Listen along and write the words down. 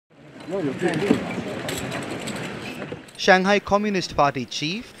Shanghai Communist Party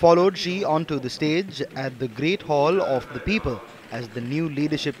chief followed Xi onto the stage at the Great Hall of the People as the new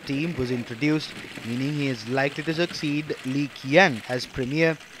leadership team was introduced, meaning he is likely to succeed Li Qiang as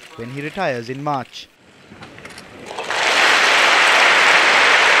premier when he retires in March.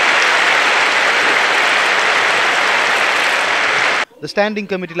 The standing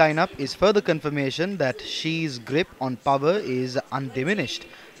committee lineup is further confirmation that Xi's grip on power is undiminished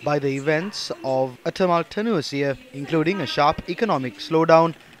by the events of a tumultuous year, including a sharp economic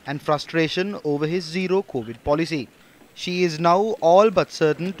slowdown and frustration over his zero-COVID policy. Xi is now all but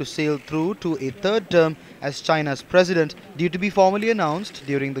certain to sail through to a third term as China's president, due to be formally announced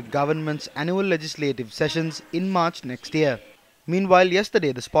during the government's annual legislative sessions in March next year. Meanwhile,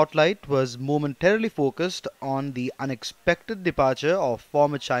 yesterday the spotlight was momentarily focused on the unexpected departure of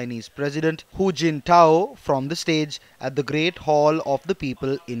former Chinese President Hu Jintao from the stage at the Great Hall of the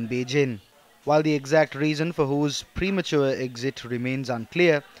People in Beijing. While the exact reason for Hu's premature exit remains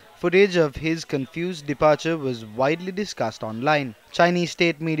unclear, footage of his confused departure was widely discussed online. Chinese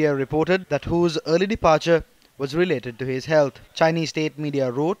state media reported that Hu's early departure was related to his health. Chinese state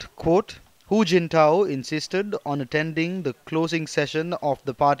media wrote, quote, Hu Jintao insisted on attending the closing session of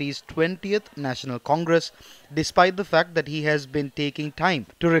the party's 20th National Congress despite the fact that he has been taking time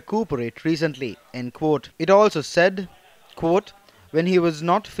to recuperate recently, end quote. It also said, quote, when he was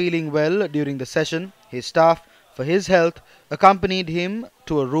not feeling well during the session, his staff, for his health, accompanied him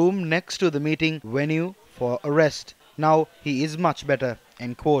to a room next to the meeting venue for a rest. Now he is much better,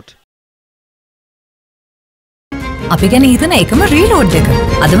 end quote. අපි ගැන හිතන එකම reload එක.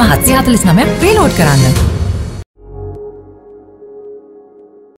 අදම 749 ප්‍රීලෝඩ් කරන්න.